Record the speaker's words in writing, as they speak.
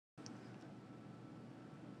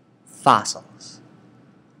Fossils.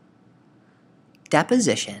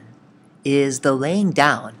 Deposition is the laying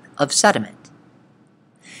down of sediment.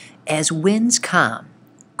 As winds calm,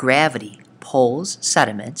 gravity pulls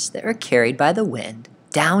sediments that are carried by the wind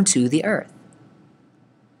down to the earth.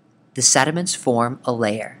 The sediments form a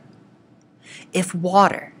layer. If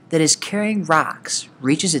water that is carrying rocks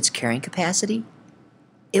reaches its carrying capacity,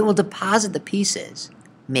 it will deposit the pieces,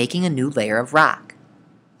 making a new layer of rock.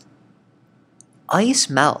 Ice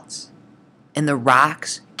melts, and the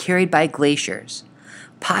rocks carried by glaciers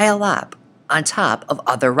pile up on top of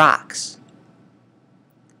other rocks.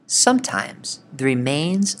 Sometimes the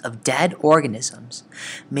remains of dead organisms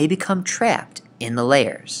may become trapped in the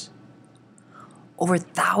layers. Over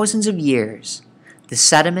thousands of years, the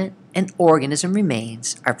sediment and organism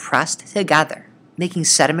remains are pressed together, making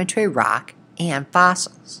sedimentary rock and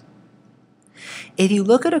fossils. If you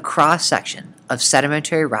look at a cross-section of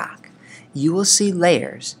sedimentary rock, you will see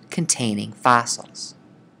layers containing fossils.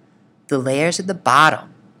 The layers at the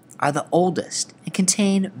bottom are the oldest and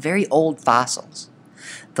contain very old fossils.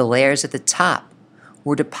 The layers at the top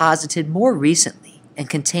were deposited more recently and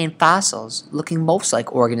contain fossils looking most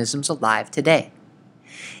like organisms alive today.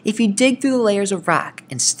 If you dig through the layers of rock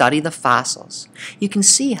and study the fossils, you can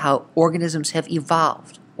see how organisms have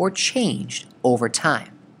evolved or changed over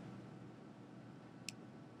time.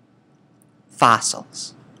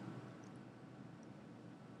 Fossils.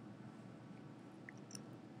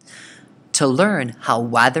 To learn how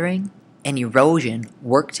weathering and erosion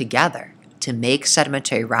work together to make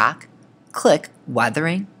sedimentary rock, click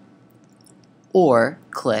Weathering or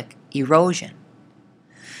click Erosion.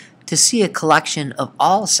 To see a collection of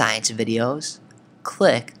all science videos,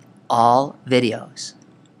 click All Videos.